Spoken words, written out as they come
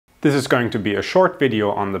This is going to be a short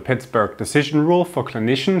video on the Pittsburgh Decision Rule for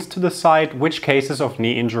clinicians to decide which cases of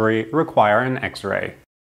knee injury require an X-ray.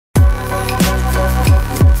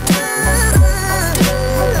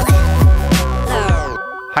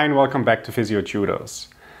 Hi and welcome back to Physiotutors.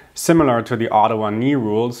 Similar to the Ottawa knee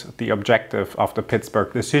rules, the objective of the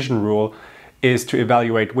Pittsburgh Decision Rule is to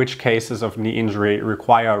evaluate which cases of knee injury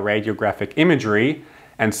require radiographic imagery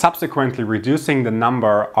and subsequently reducing the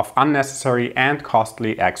number of unnecessary and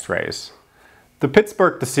costly X-rays. The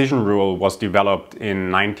Pittsburgh Decision Rule was developed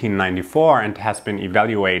in 1994 and has been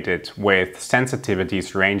evaluated with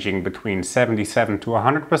sensitivities ranging between 77 to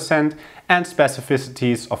 100% and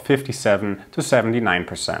specificities of 57 to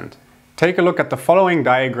 79%. Take a look at the following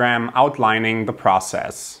diagram outlining the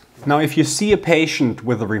process. Now, if you see a patient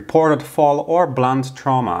with a reported fall or blunt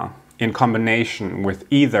trauma in combination with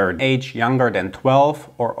either age younger than 12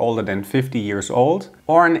 or older than 50 years old,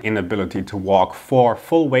 or an inability to walk 4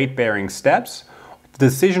 full weight-bearing steps, the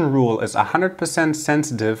decision rule is 100%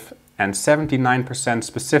 sensitive and 79%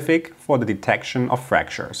 specific for the detection of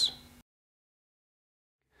fractures.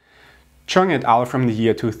 Chung et al. From the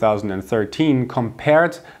year 2013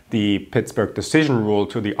 compared the Pittsburgh Decision Rule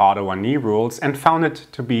to the Ottawa knee rules and found it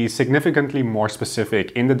to be significantly more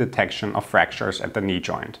specific in the detection of fractures at the knee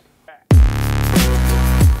joint.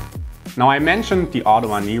 Now, I mentioned the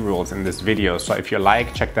Ottawa knee rules in this video, so if you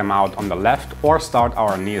like, check them out on the left or start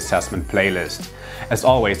our knee assessment playlist. As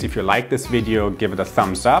always, if you like this video, give it a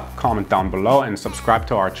thumbs up, comment down below and subscribe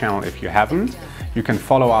to our channel if you haven't. You can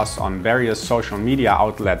follow us on various social media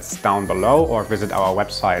outlets down below or visit our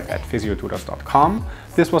website at physiotutors.com.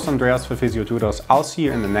 This was Andreas for Physiotutors. I'll see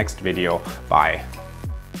you in the next video. Bye.